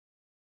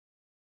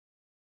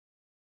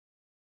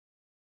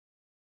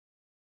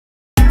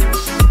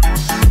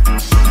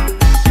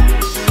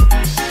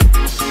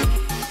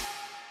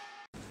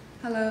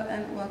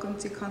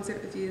welcome to Concert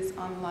Reviews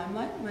on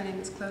Limelight. My name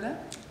is Clodagh.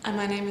 And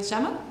my name is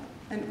Gemma.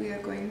 And we are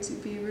going to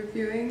be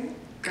reviewing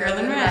Girl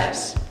in Red.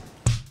 So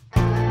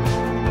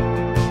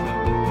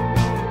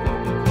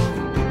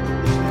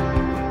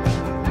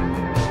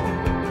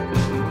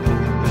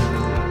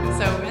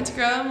we went to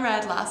Girl in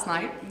Red last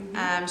night.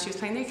 She was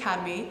playing the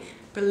Academy.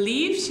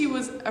 Believe she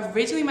was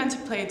originally meant to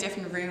play a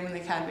different room in the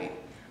Academy.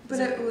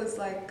 But it was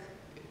like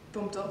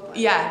bumped up. Like,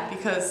 yeah,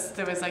 because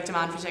there was like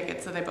demand for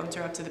tickets, so they bumped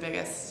her up to the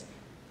biggest.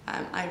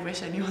 I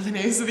wish I knew all the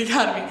names of the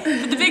Academy,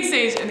 but the big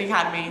stage in the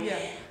Academy.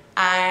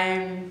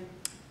 Yeah.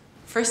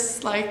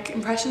 First like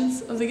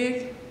impressions of the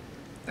gig.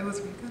 It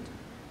was really good.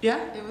 Yeah.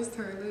 It was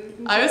thoroughly.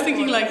 I was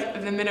thinking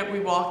like the minute we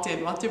walked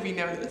in, what did we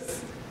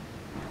notice?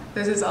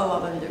 There's just a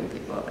lot of young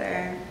people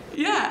there.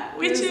 Yeah,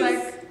 which is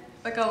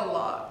like a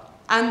lot.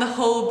 And the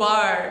whole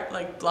bar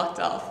like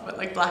blocked off with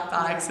like black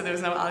bags, so there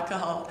was no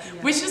alcohol,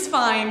 which is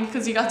fine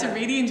because you got to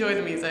really enjoy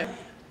the music.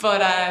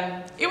 But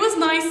it was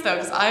nice though,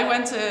 because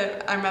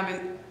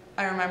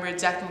I remember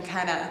Jack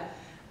McKenna,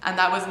 and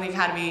that was in the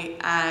Academy,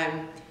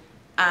 and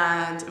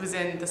it was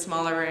in the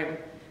smaller room,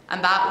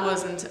 and that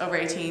wasn't over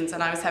 18s,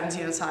 and I was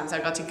 17 at the time, so I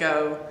got to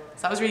go.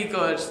 So that was really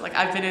good. Like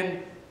I've been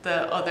in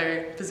the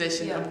other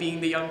position of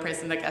being the young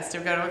person that gets to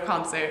go to a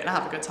concert and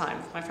have a good time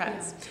with my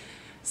friends.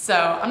 So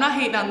I'm not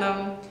hating on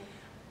them.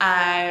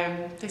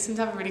 They seemed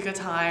to have a really good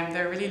time.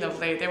 They were really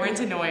lovely. They weren't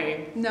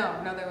annoying.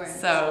 No, they weren't.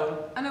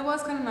 So. And it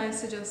was kind of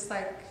nice to just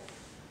like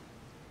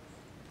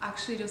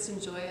actually just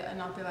enjoy it and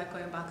not be like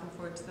going back and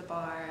forth to the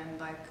bar and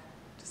like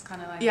just kind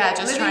of like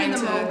just trying in the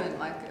to moment.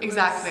 Like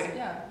exactly.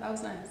 That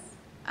was nice.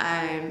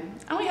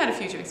 And we had a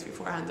few drinks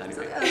beforehand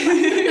anyway.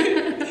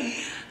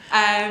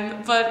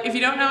 But if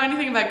you don't know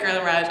anything about Girl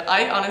in Red,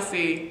 I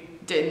honestly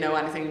didn't know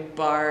anything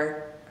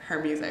bar her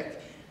music.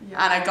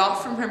 Yeah. And I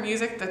got from her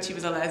music that she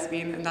was a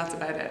lesbian, and that's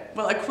about it.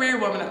 Well, a queer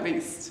woman at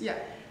least. Yeah.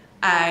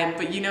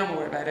 But you know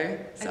more about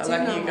her, so I'll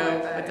let you go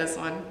with this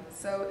one.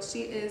 So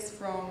she is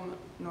from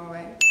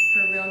Norway.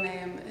 Her real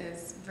name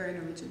is very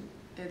Norwegian.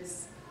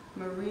 It's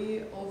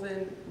Marie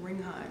Olven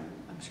Ringheim.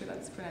 I'm sure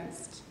that's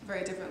pronounced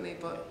very differently,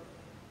 but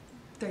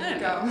there you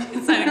go.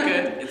 It sounded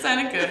good. It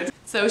sounded good.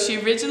 So she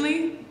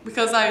originally,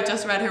 because I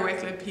just read her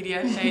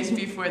Wikipedia page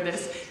before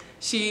this,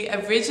 she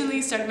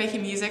originally started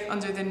making music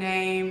under the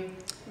name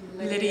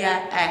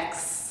Lydia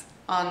X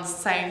on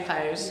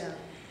SoundCloud.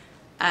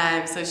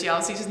 Yeah. So she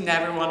obviously just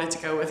never wanted to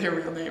go with her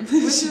real name.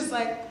 Which is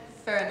like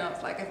fair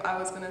enough. Like if I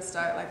was gonna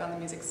start like on the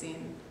music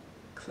scene,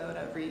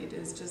 Clodagh Reid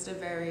is just a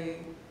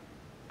very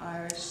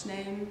Irish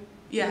name.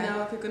 Yeah. You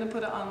know, if you're gonna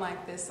put it on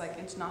like this like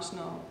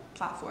international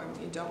platform,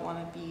 you don't want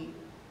to be,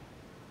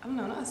 I don't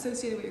know, not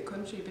associated with your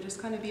country, but just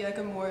kind of be like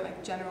a more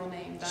like general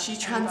name. That she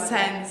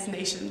transcends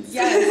nations.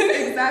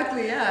 Yes,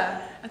 exactly,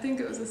 yeah. I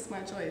think it was a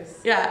smart choice.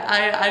 Yeah,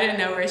 I didn't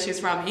know where she was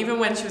from. Even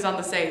when she was on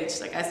the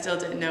stage, like I still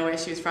didn't know where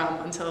she was from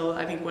until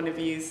I think one of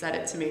you said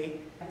it to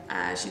me.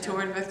 She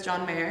toured with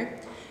John Mayer,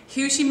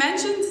 who she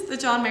mentioned the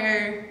John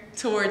Mayer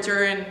tour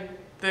during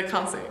the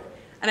concert.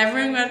 And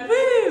everyone went,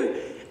 woo!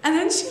 And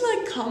then she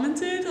like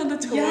commented on the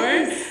tour,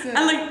 and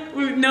like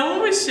no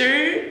one was sure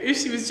if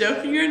she was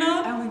joking or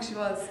not. I don't think she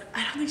was.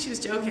 I don't think she was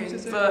joking,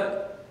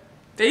 but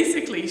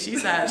basically she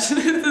said,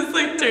 this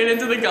like turned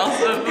into the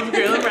gossip of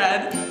Girl in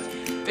Red.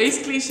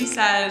 Basically she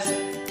said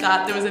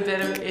that there was a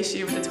bit of an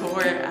issue with the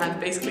tour, and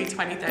basically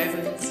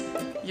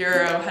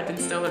 €20,000 had been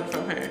stolen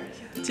from her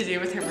to do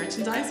with her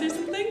merchandise or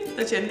something,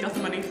 that she hadn't got the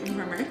money from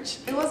her merch.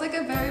 It was like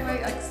a very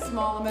like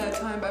small amount of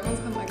time, but everyone's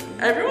kind of like,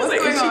 everyone's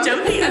like, is she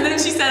joking? And then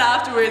she said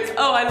afterwards,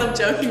 oh, I love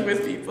joking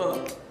with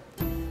people.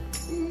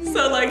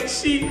 So like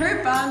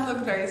her band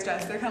looked very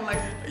stressed. They're kind of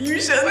like,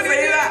 you shouldn't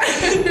say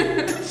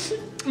that.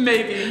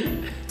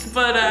 Maybe.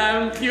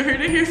 But you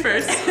heard it here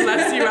first,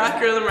 unless you were at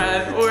Girl in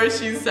Red or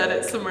she said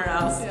it somewhere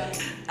else. Yeah.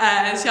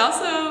 She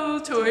also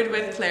toured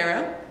with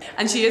Clara,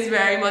 and she is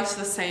very much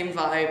the same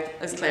vibe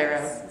as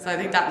Clara, so I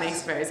think that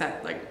makes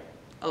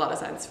a lot of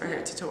sense for her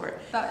to tour.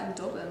 That in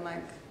Dublin,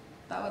 like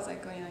that was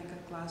like going like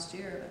last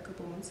year, a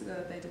couple of months ago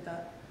that they did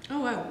that. Oh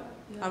wow.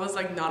 Yeah. I was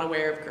like not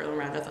aware of Girl in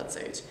Red at that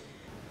stage.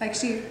 Like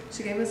she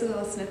gave us a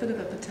little snippet of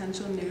a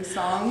potential new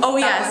song. Oh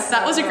yes,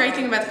 that was a great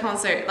thing about the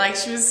concert. Like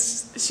she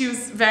was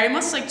very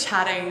much like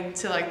chatting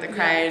to like the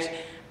crowd,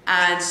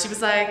 and she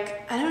was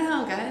like, I don't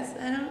know guys,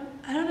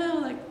 I don't know,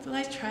 like will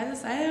I try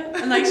this out?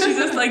 And like she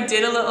just like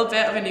did a little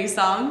bit of a new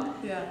song.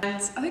 Yeah. And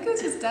I think it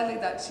was just deadly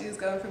that she was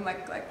going from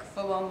like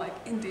full on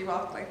like indie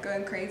rock, like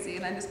going crazy,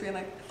 and then just being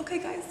like, okay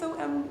guys, so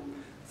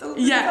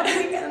yeah.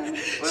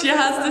 She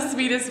has the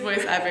sweetest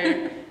voice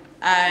ever.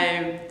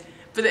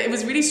 But it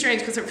was really strange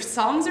because her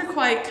songs are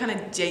quite kind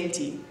of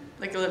dainty,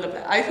 like a little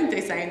bit. I think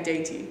they sound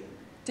dainty.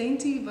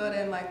 Dainty, but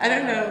in like I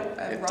don't know,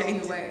 a rocky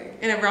way.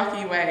 In a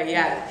rocky way,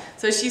 yeah.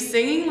 So she's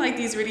singing like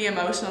these really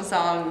emotional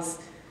songs,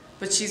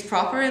 but she's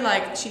proper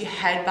like she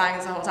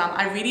headbangs the whole time.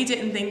 I really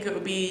didn't think it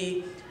would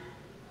be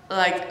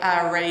like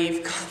a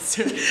rave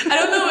concert. I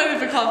don't know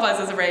if it qualifies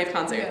as a rave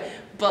concert,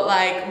 but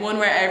like one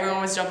where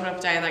everyone was jumping up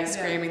and down like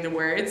screaming the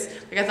words.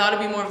 Like I thought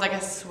it'd be more of like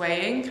a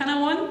swaying kind of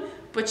one.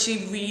 But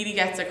she really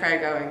gets the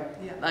crowd going.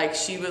 Yeah. Like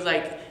she was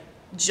like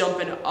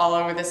jumping all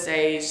over the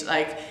stage,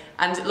 like,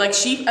 and like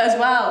she as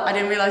well, I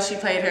didn't realize she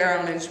played her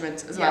own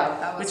instrument as well,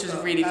 which was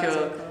really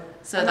cool.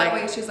 So and like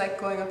that way she's like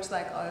going up to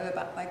like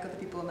other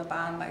people in the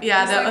band, like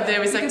there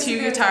was like 2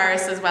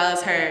 guitarists as well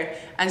as her,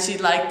 and she'd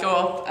like go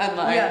up and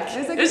like,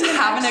 just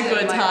having a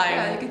good time.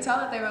 Yeah, you could tell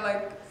that they were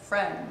like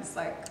friends,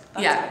 like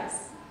that's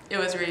nice. It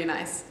was really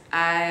nice.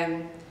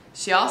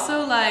 She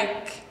also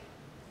like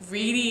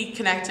really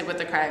connected with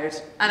the crowd,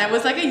 and it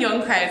was like a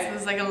young crowd, so there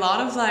was like a lot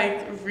of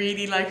like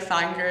really like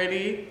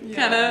fangirly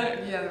kind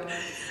of. Yeah.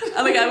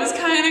 And like I was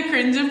kind of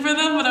cringing for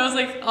them, but I was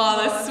like, oh,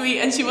 that's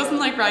sweet. And she wasn't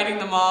like writing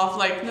them off.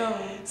 Like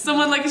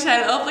someone like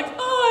shouted up like,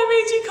 oh, I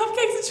made you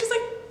cupcakes, and she was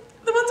like,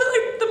 the ones with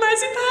like the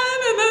marzipan,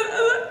 and then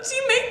she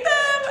made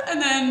them.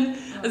 And then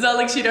as well,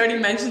 like she'd already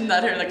mentioned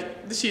that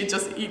she had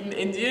just eaten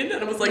Indian,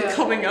 and it was like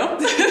coming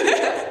up.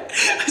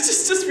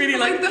 It's just really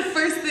like the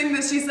first thing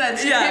that she said.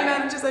 She came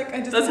out and just like,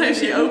 that's how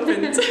she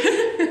opened.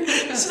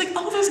 She's like,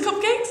 oh, those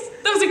cupcakes,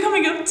 those are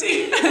coming up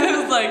too. And it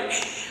was like,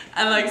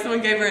 and like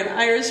someone gave her an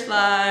Irish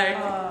flag.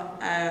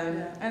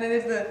 And then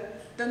there's the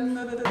that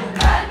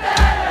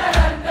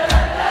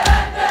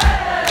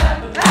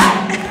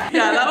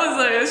was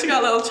like, she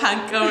got a little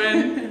chant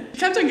going. She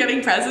kept on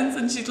getting presents,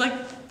 and she'd like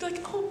be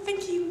like, oh,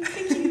 thank you,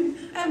 thank you.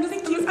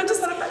 Thank you. I'm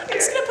just gonna put it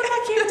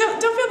back here.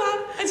 Don't feel bad.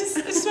 I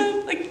just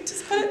want to like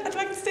just put it at the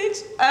back of the stage.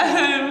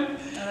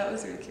 That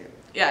was really cute.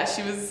 Yeah,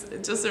 she was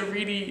just a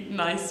really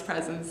nice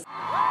presence.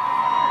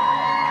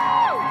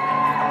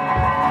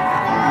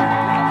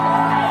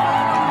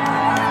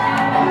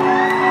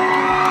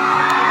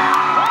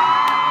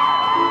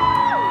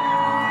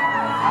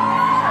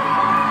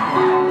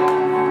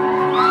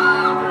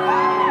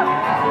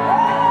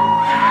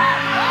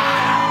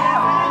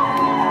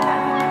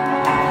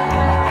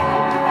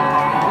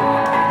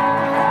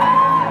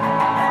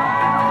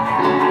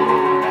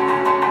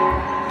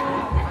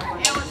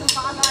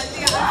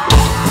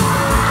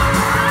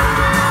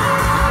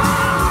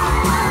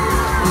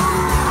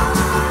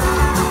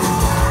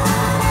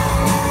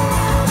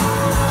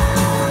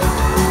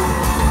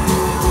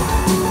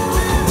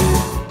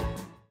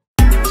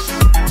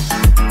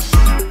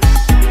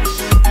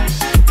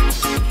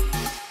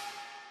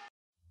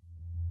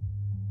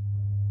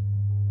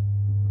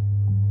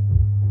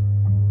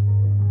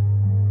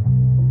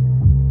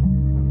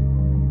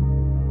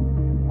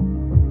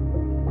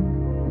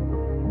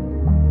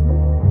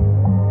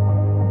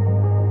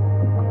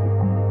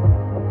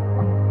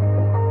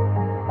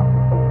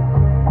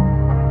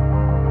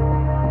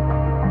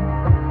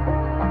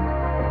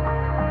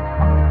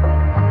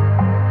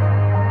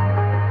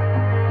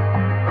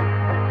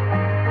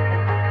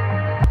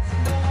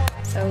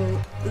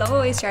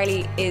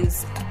 Charlie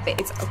it's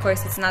of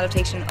course it's an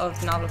adaptation of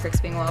the novel Perks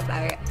of Being a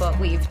Wallflower, but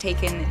we've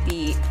taken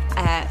the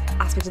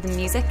aspect of the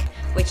music,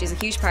 which is a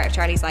huge part of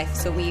Charlie's life,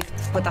 so we've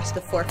put that to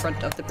the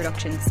forefront of the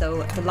production.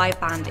 So the live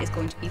band is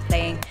going to be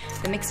playing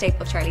the mixtape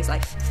of Charlie's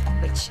life,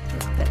 which is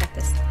a bit like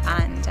this,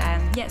 and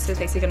so it's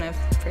basically going to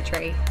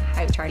portray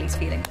how Charlie's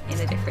feeling in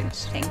the different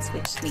things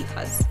which Sleep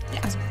has.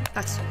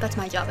 That's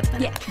my job at the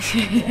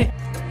minute. Yeah.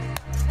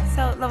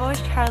 So Love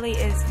Always Charlie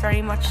is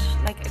very much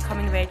like a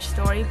coming of age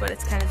story, but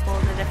it's kind of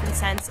told in a different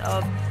sense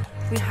of,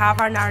 we have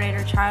our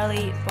narrator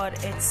Charlie,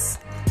 but it's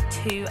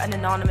to an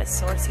anonymous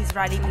source. He's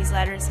writing these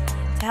letters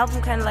to help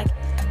him kind of like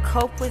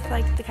cope with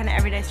like the kind of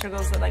everyday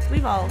struggles that like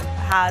we've all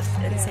had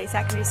in say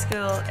secondary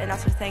school and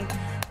that sort of thing.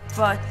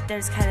 But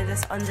there's kind of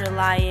this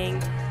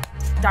underlying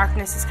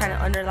darkness, this kind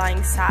of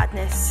underlying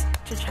sadness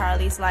to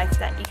Charlie's life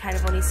that you kind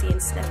of only see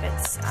in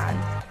snippets, and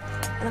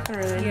I'm not gonna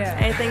ruin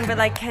anything, but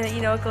like kind of,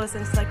 you know, it goes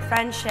into like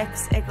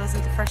friendships, it goes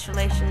into first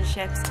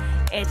relationships,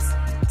 it's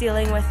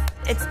dealing with,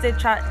 it's the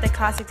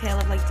classic tale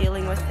of like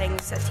dealing with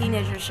things that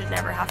teenagers should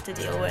never have to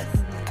deal with.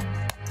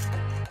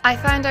 I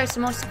found I was the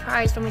most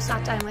surprised when we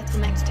sat down with the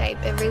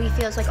mixtape. It really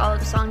feels like all of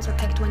the songs were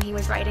picked when he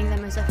was writing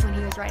them, as if when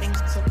he was writing a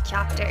specific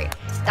chapter,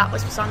 that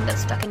was the song that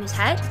stuck in his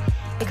head,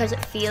 because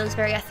it feels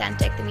very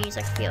authentic. The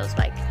music feels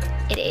like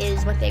it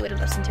is what they would have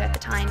listened to at the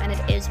time, and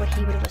it is what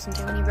he would have listened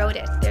to when he wrote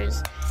it.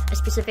 There's a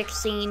specific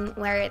scene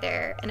where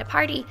they're in a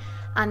party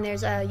and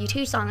there's a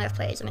U2 song that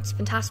plays, and it's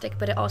fantastic,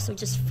 but it also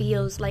just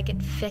feels like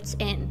it fits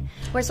in.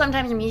 Where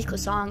sometimes a musical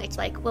song, it's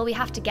like, well, we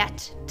have to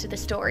get to the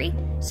story,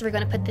 so we're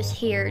going to put this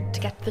here to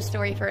get the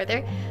story further.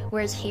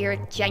 Whereas here,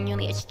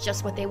 genuinely, it's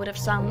just what they would have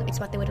sung,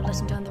 it's what they would have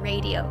listened to on the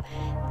radio.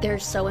 They're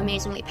so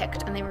amazingly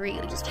picked, and they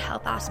really just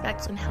help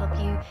aspects and help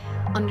you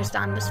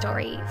understand the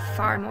story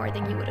far more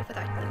than you would have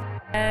without them.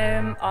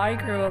 I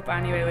grew up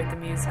anyway with the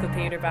musical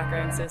theatre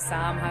background, so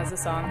Sam has a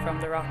song from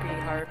the Rocky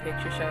Horror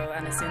Picture Show,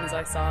 and as soon as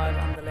I saw it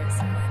on the list,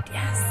 I went,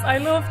 yes, I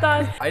love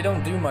that. I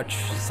don't do much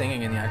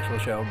singing in the actual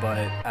show,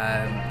 but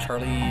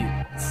Charlie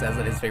says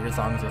that his favourite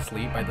song is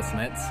Asleep by the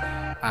Smiths,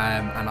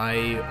 and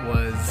I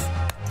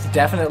was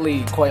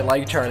definitely quite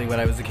like Charlie when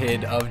I was a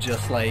kid, of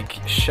just like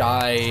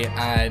shy,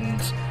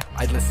 and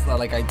I'd listen,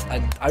 like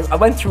I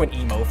went through an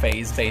emo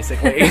phase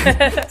basically.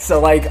 So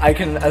like I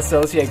can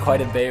associate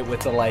quite a bit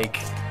with the like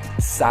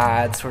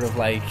sad sort of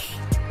like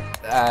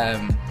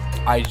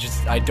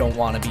I don't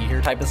want to be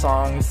here type of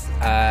songs,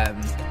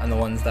 and the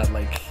ones that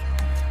like,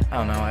 I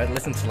don't know, I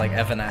listen to like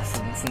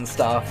Evanescence and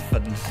stuff,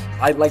 and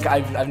I've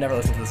never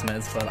listened to the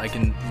Smiths, but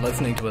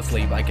listening to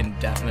Asleep, I can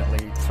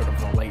definitely sort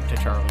of relate to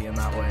Charlie in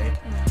that way.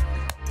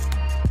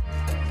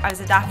 I was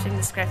adapting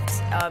the script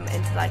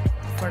into like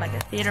for like a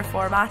theatre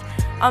format.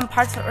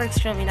 Parts of it were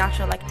extremely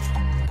natural, like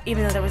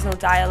even though there was no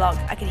dialogue,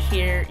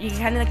 you could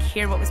kind of like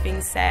hear what was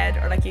being said,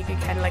 or like you could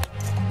kind of like,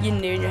 you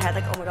knew in your head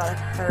like, oh my god,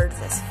 I've heard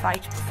this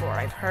fight before,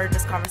 I've heard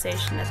this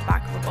conversation at the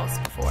back of a bus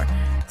before.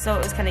 So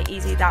it was kind of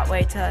easy that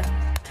way to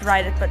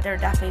write it, but there are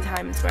definitely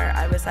times where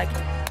I was like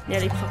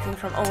nearly plucking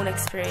from own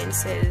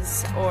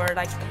experiences, or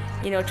like,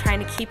 you know, trying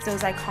to keep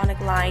those iconic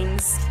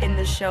lines in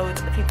the show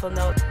that the people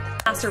know.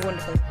 Cast are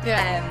wonderful.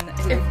 Yeah.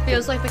 It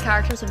feels like the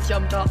characters have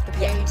jumped off the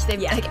page.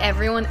 Like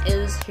everyone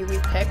is who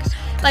we've picked.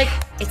 Like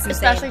it's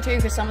especially too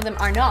because some of them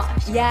are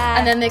not. Yeah.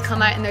 And then they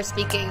come out and they're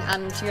speaking,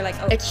 and you're like,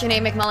 oh, it's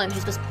Sinead McMullen,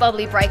 who's this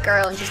bubbly, bright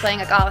girl, and she's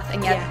playing a goth,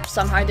 and yet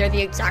somehow they're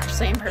the exact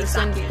same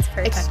person. Exactly. It's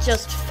perfect. It's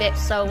just fit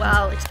so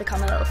well. It's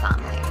become a little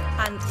family.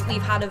 And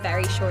we've had a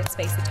very short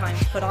space of time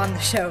to put on the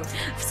show,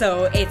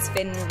 so it's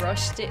been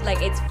rushed. Like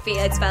it's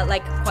felt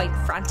like quite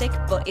frantic,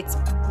 but it's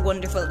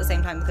wonderful at the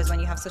same time, because when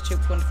you have such a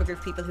wonderful group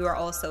of people who are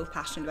all so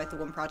passionate about the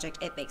one project,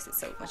 it makes it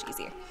so much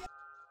easier.